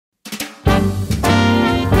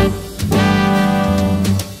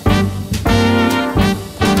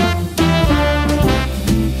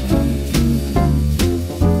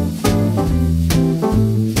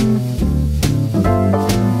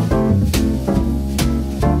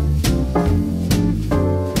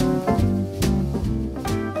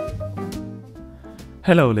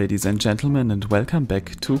Hello ladies and gentlemen and welcome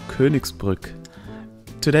back to Königsbrück.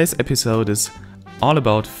 Today's episode is all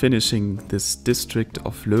about finishing this district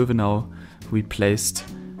of Löwenau we placed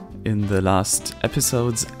in the last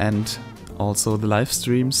episodes and also the live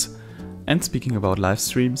streams. And speaking about live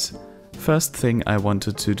streams, first thing I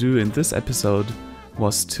wanted to do in this episode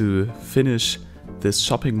was to finish this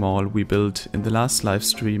shopping mall we built in the last live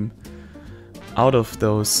stream out of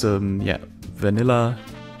those vanilla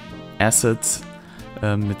assets.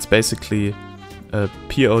 It's basically a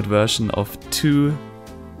PO'd version of two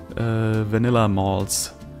vanilla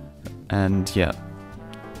malls, and yeah,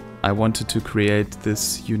 I wanted to create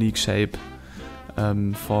this unique shape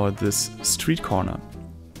for this street corner.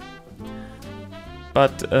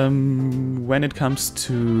 But when it comes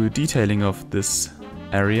to detailing of this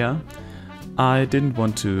area, I didn't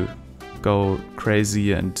want to go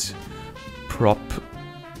crazy and prop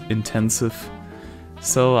intensive.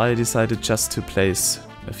 So I decided just to place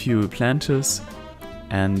a few planters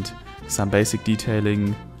and some basic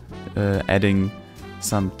detailing, adding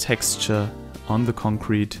some texture on the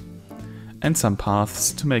concrete and some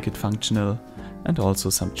paths to make it functional, and also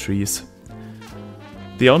some trees.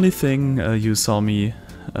 The only thing you saw me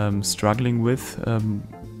struggling with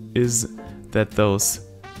is that those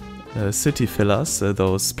city fillers,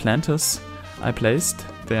 those planters I placed,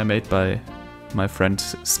 they are made by my friend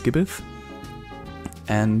Skibbeth.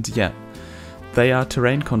 And yeah, they are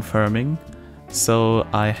terrain confirming, so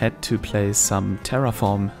I had to place some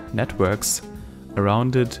terraform networks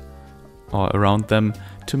around it or around them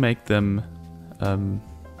to make them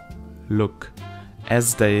look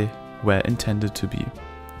as they were intended to be.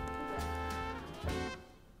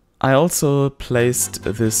 I also placed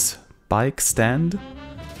this bike stand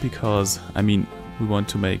because, I mean, we want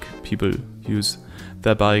to make people use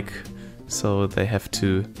their bike, so they have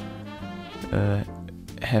to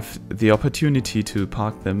have the opportunity to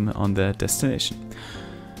park them on their destination.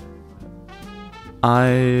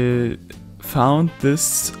 I found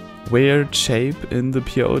this weird shape in the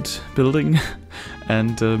PO'd building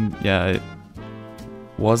and I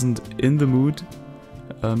wasn't in the mood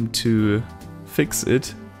to fix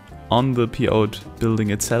it on the PO'd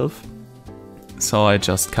building itself, so I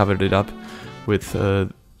just covered it up with a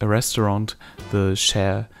restaurant, the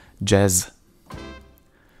Cher Jazz.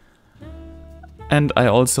 And I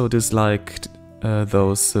also disliked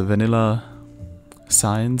those vanilla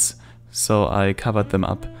signs, so I covered them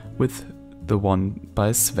up with the one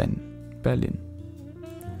by Sven, Berlin.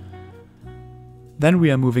 Then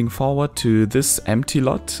we are moving forward to this empty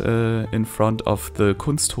lot in front of the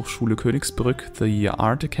Kunsthochschule Königsbrück, the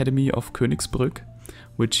Art Academy of Königsbrück,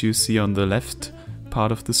 which you see on the left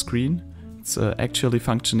part of the screen. It's actually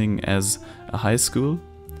functioning as a high school.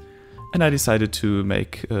 And I decided to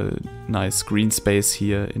make a nice green space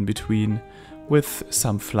here in between with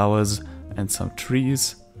some flowers and some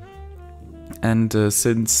trees. And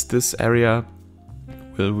since this area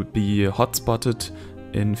will be hotspotted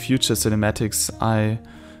in future cinematics, I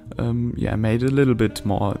made a little bit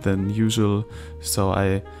more than usual, so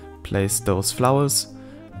I placed those flowers.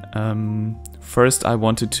 First I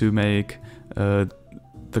wanted to make the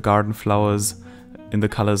garden flowers in the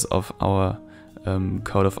colors of our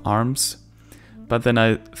coat of arms, but then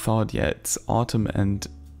I thought, yeah, it's autumn and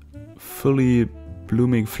fully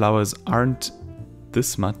blooming flowers aren't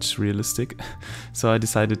this much realistic, so I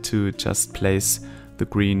decided to just place the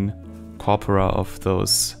green corpora of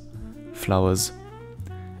those flowers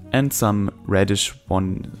and some red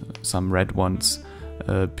ones,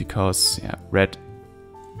 because yeah, red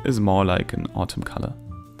is more like an autumn color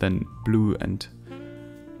than blue and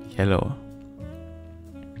yellow.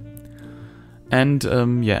 And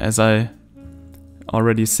as I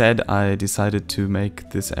already said, I decided to make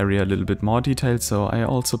this area a little bit more detailed, so I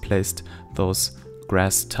also placed those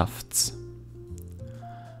grass tufts.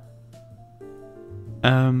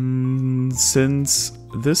 Since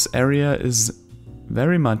this area is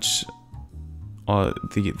very much, or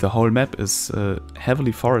the whole map is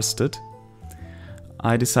heavily forested,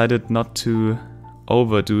 I decided not to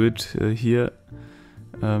overdo it here,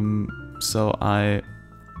 so I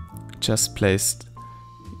just placed,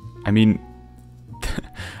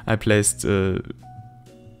 I placed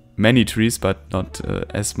many trees, but not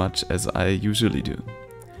as much as I usually do.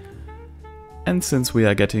 And since we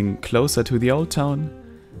are getting closer to the old town,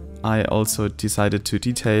 I also decided to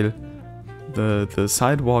detail the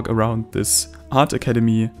sidewalk around this art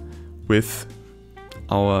academy with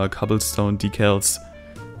our cobblestone decals,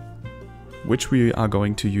 which we are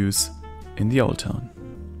going to use in the old town.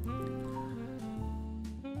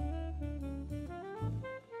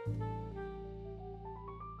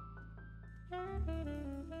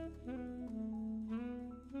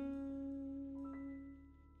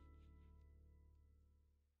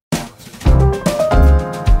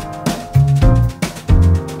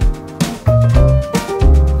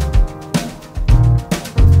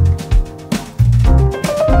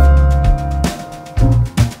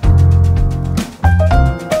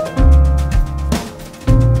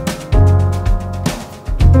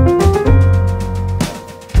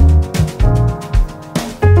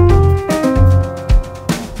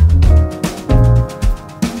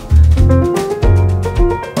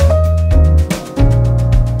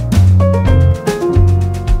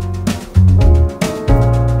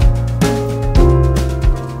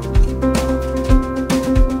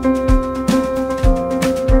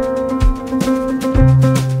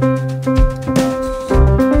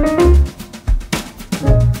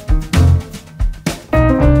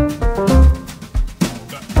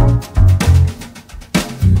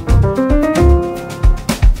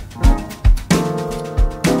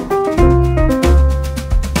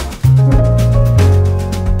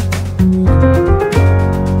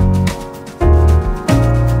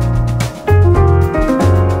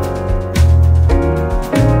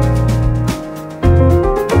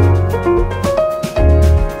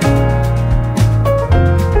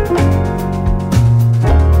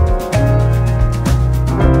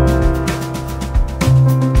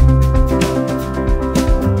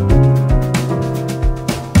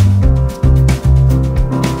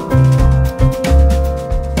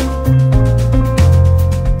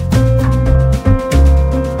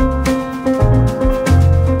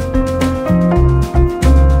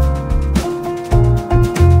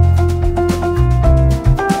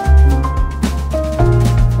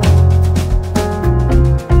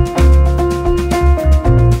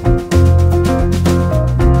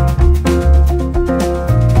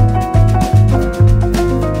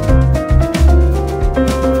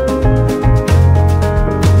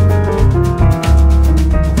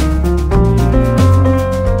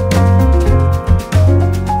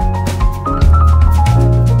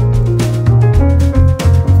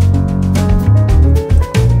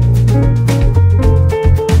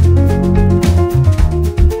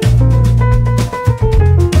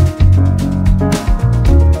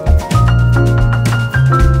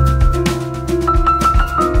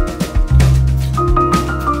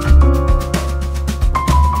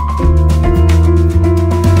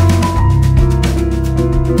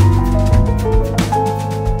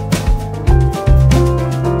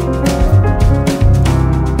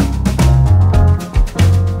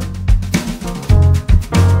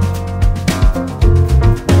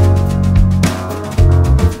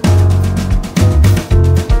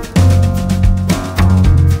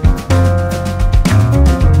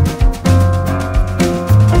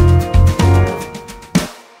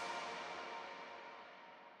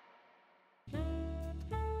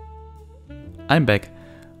 I'm back.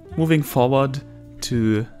 Moving forward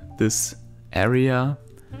to this area,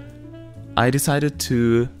 I decided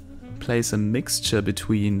to place a mixture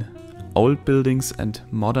between old buildings and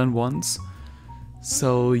modern ones.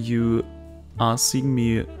 So you are seeing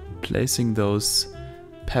me placing those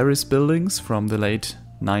Paris buildings from the late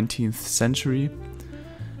 19th century,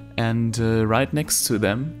 and right next to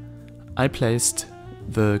them I placed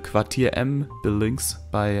the Quartier M buildings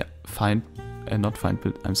by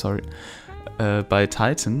by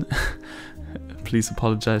Titan. Please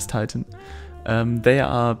apologize, Titan. They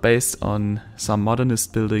are based on some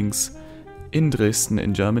modernist buildings in Dresden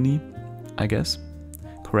in Germany, I guess.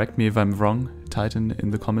 Correct me if I'm wrong, Titan,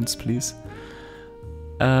 in the comments, please.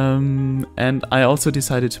 And I also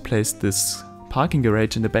decided to place this parking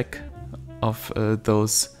garage in the back of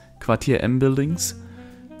those Quartier M buildings,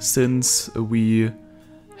 since we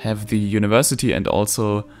have the university and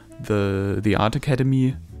also the art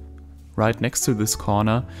academy right next to this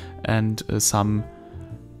corner, and some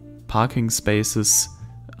parking spaces.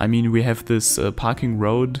 I mean, we have this parking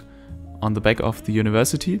road on the back of the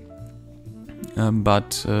university,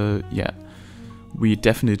 but yeah, we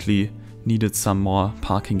definitely needed some more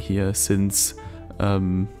parking here, since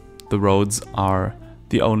the roads are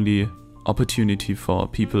the only opportunity for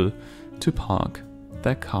people to park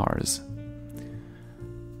their cars.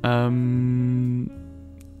 The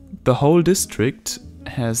whole district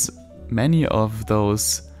has many of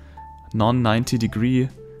those non-90 degree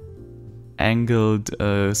angled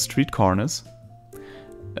street corners,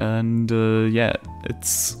 and yeah,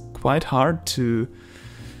 it's quite hard to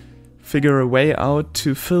figure a way out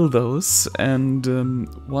to fill those. And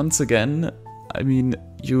once again, I mean,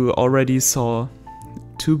 you already saw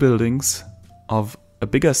two buildings of a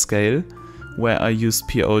bigger scale where I used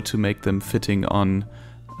PO to make them fitting on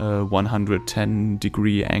a 110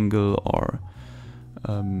 degree angle, or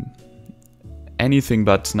anything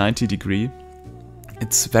but 90 degree.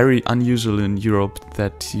 It's very unusual in Europe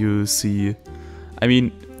that you see, I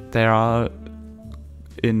mean, there are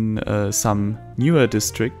in some newer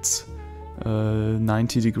districts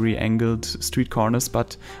 90 degree angled street corners,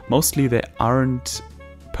 but mostly they aren't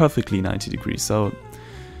perfectly 90 degrees. So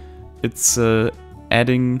it's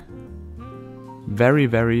adding very,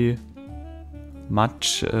 very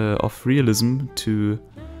much of realism to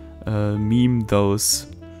meme those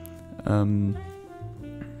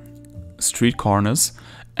street corners.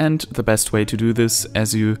 And the best way to do this,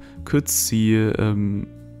 as you could see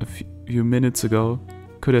a few minutes ago,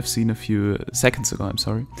 could have seen a few seconds ago, I'm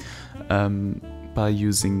sorry, by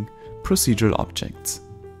using procedural objects.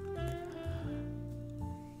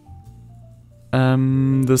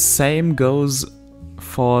 The same goes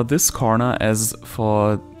for this corner as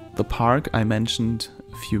for the park I mentioned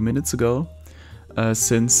a few minutes ago,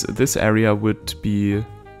 since this area would be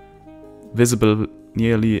visible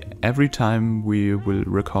nearly every time we will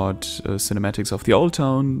record cinematics of the Old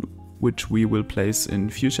Town, which we will place in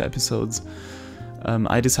future episodes.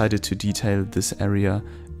 I decided to detail this area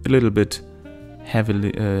a little bit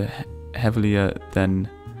heavier than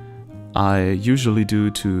I usually do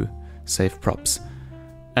to save props.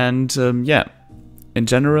 And yeah, in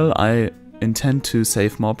general I intend to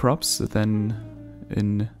save more props than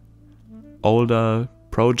in older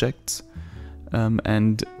projects,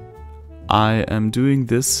 and I am doing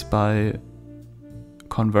this by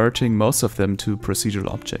converting most of them to procedural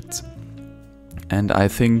objects. And I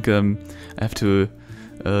think I have to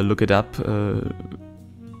look it up,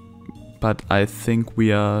 but I think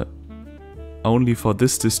we are only for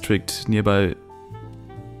this district nearby,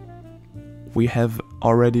 we have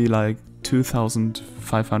already like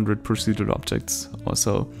 2,500 procedural objects or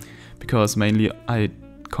so, because mainly I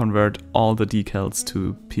convert all the decals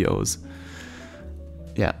to POs.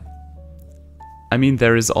 Yeah, I mean,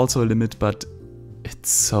 there is also a limit, but it's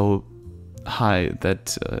so high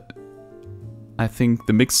that I think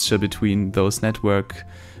the mixture between those network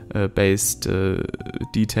based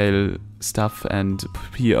detail stuff and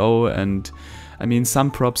PO, and I mean,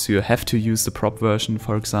 some props you have to use the prop version,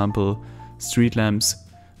 for example street lamps,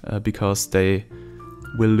 because they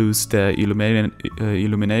will lose their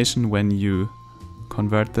illumination when you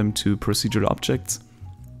convert them to procedural objects.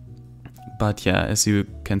 But yeah, as you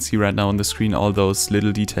can see right now on the screen, all those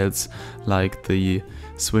little details like the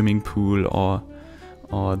swimming pool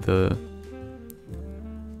or the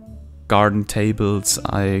garden tables,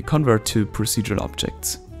 I convert to procedural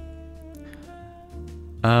objects.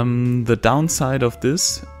 The downside of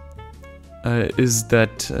this is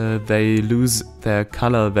that they lose their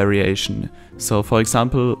color variation. So for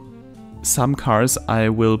example, some cars I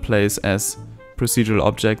will place as procedural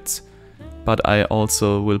objects, but I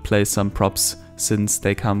also will place some props since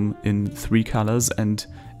they come in 3 colors and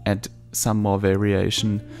add some more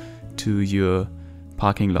variation to your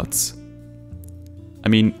parking lots. I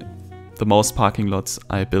mean, the most parking lots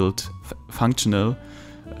I built functional,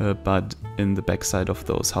 but in the backside of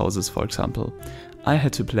those houses, for example, I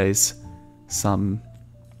had to place some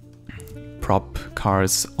prop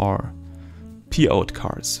cars or PO'd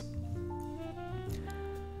cars.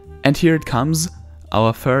 And here it comes,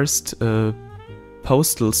 our first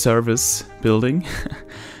postal service building.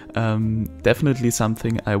 Definitely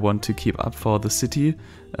something I want to keep up for the city.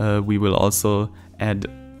 We will also add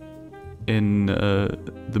in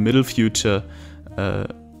the middle future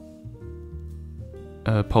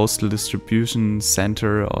a postal distribution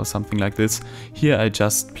center or something like this. Here I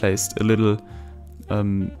just placed a little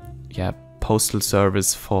postal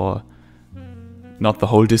service for not the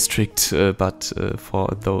whole district, but for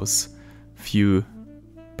those few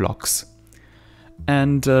blocks.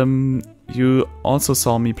 And you also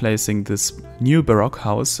saw me placing this new Baroque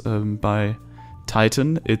house by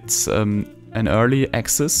Titan. It's an early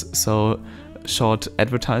access, so short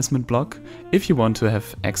advertisement block. If you want to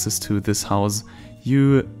have access to this house,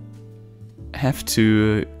 you have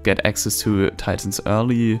to get access to Titan's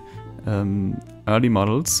early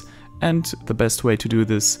models, and the best way to do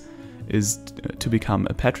this is to become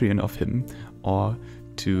a Patreon of him or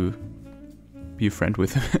to be a friend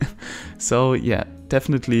with him. So yeah,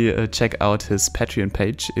 definitely check out his Patreon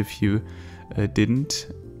page if you didn't,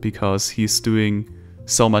 because he's doing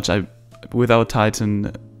so much. Without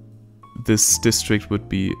Titan, this district would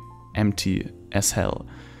be empty as hell.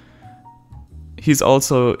 He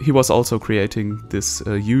was also creating this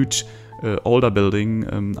huge older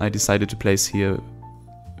building I decided to place here,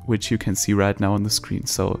 which you can see right now on the screen.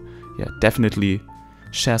 So yeah, definitely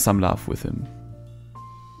share some love with him.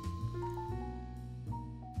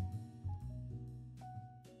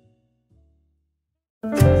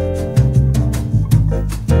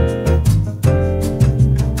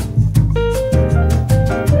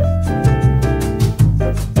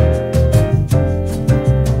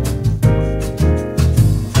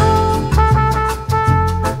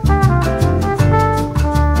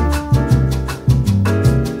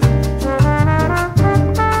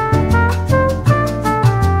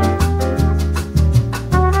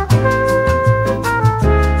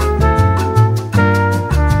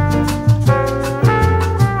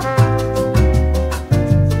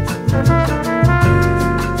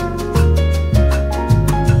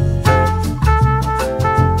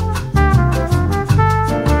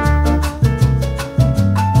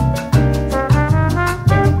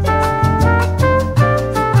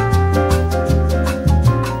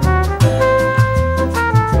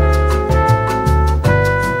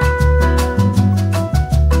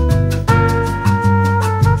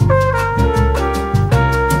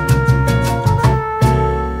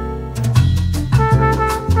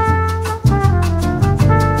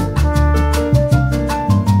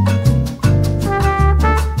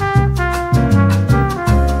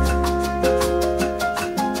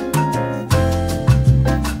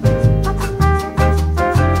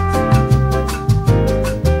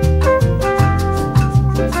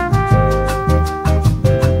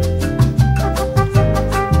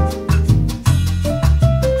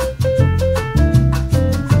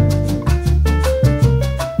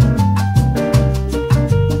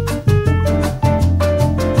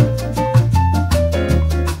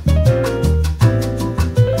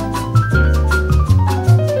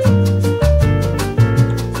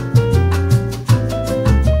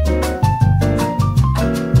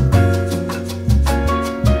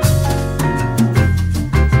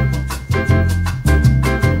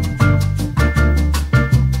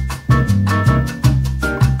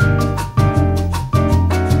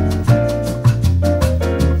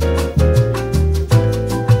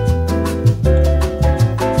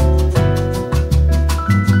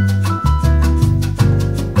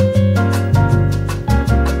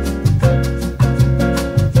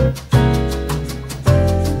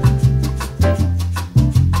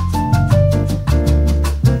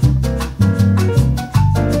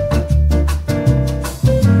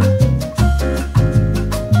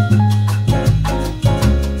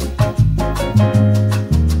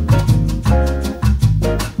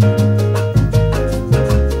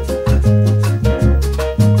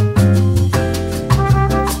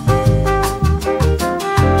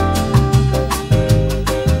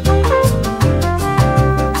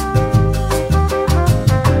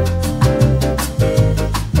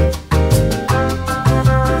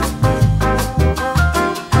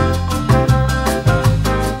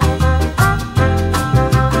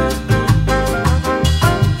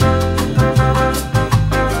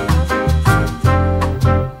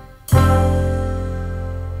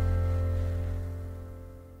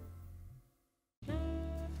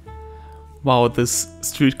 Wow, this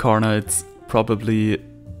street corner, it's probably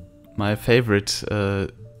my favorite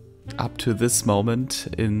up to this moment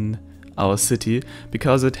in our city,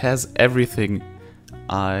 because it has everything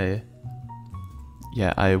I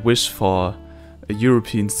wish for a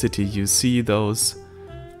European city. You see those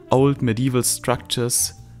old medieval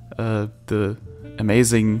structures, the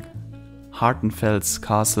amazing Hartenfels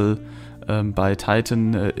castle by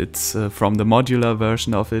Titan, it's from the modular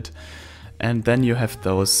version of it, and then you have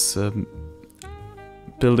those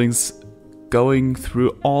buildings going through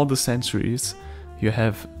all the centuries. You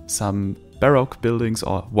have some Baroque buildings,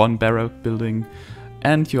 or one Baroque building,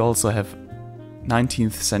 and you also have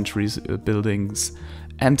 19th century buildings.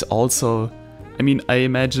 And also, I mean, I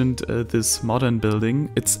imagined this modern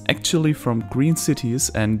building. It's actually from Green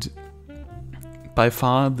Cities, and by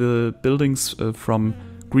far the buildings from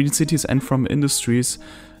Green Cities and from industries,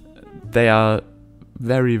 they are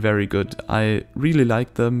very, very good. I really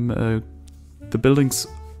like them. The buildings,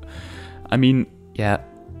 I mean, yeah,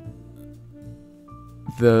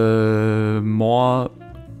 the more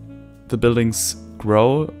the buildings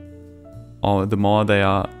grow, or the more they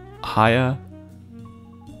are higher,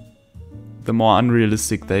 the more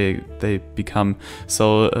unrealistic they become.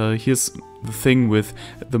 So here's the thing with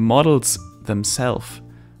the models themselves.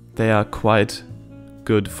 They are quite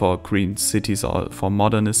good for green cities or for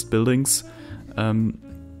modernist buildings.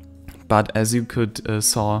 But as you could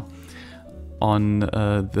saw on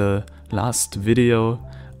the last video,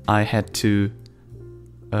 I had to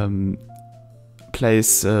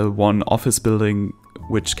place one office building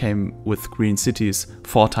which came with green cities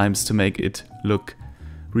 4 times to make it look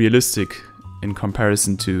realistic in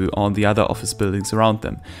comparison to all the other office buildings around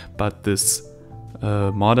them. But this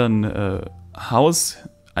modern house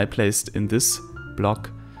I placed in this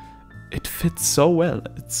block, it fits so well.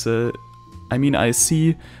 It's I mean, I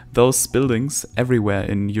see those buildings everywhere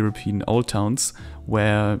in European old towns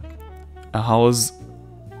where a house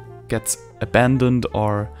gets abandoned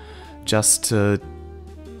or just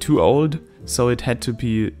too old, so it had to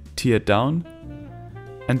be teared down.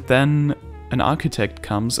 And then an architect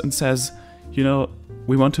comes and says, you know,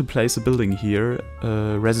 we want to place a building here,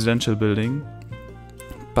 a residential building,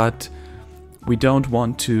 but we don't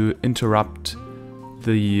want to interrupt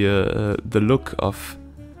the look of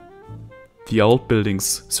the old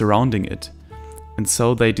buildings surrounding it. And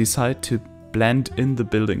so they decide to blend in the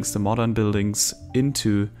buildings, the modern buildings,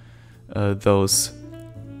 into those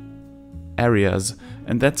areas.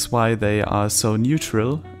 And that's why they are so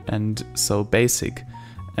neutral and so basic.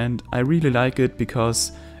 And I really like it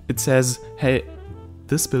because it says, hey,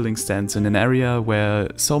 this building stands in an area where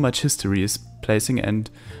so much history is placing, and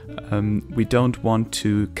we don't want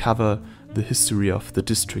to cover the history of the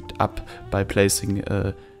district up by placing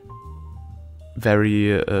a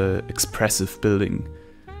very expressive building.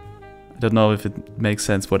 I don't know if it makes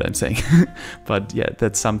sense what I'm saying, but yeah,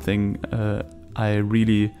 that's something I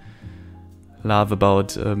really love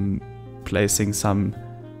about placing some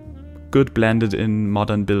good blended in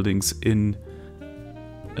modern buildings in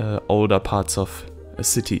older parts of a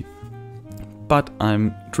city. But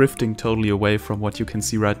I'm drifting totally away from what you can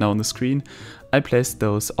see right now on the screen. I placed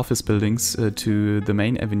those office buildings to the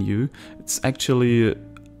main avenue. It's actually,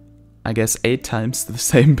 I guess, 8 times the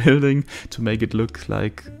same building to make it look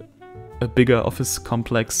like a bigger office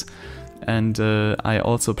complex. And I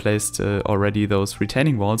also placed already those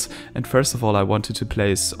retaining walls. And first of all, I wanted to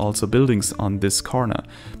place also buildings on this corner.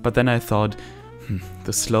 But then I thought,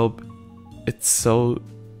 the slope, it's so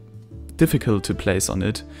difficult to place on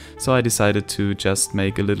it. So I decided to just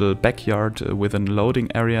make a little backyard with a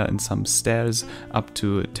loading area and some stairs up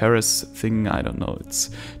to a terrace thing. I don't know,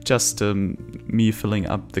 it's just me filling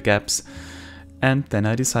up the gaps. And then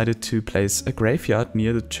I decided to place a graveyard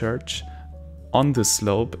near the church on the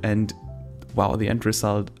slope, and wow, the end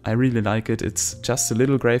result, I really like it. It's just a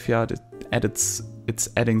little graveyard. It's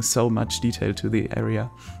adding so much detail to the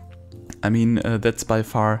area. I mean, that's by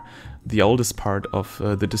far the oldest part of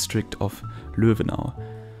the district of Löwenau,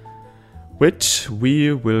 which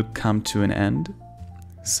we will come to an end.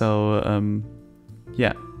 So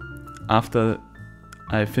yeah, after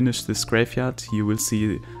I finish this graveyard, you will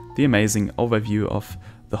see the amazing overview of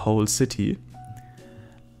the whole city.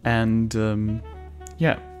 And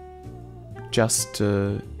yeah, just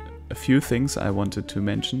a few things I wanted to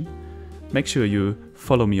mention. Make sure you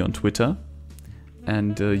follow me on Twitter,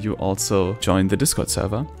 and you also join the Discord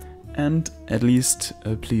server. And at least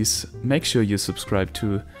please make sure you subscribe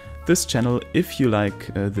to this channel if you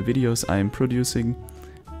like the videos I am producing,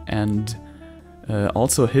 and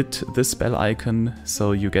also hit this bell icon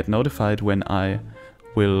so you get notified when I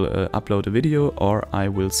will upload a video or I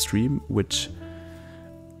will stream, which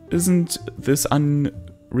isn't this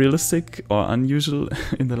unrealistic or unusual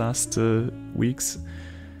in the last weeks?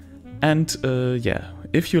 And yeah,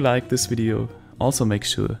 if you like this video, also make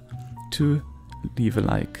sure to leave a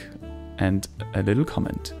like and a little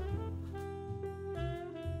comment.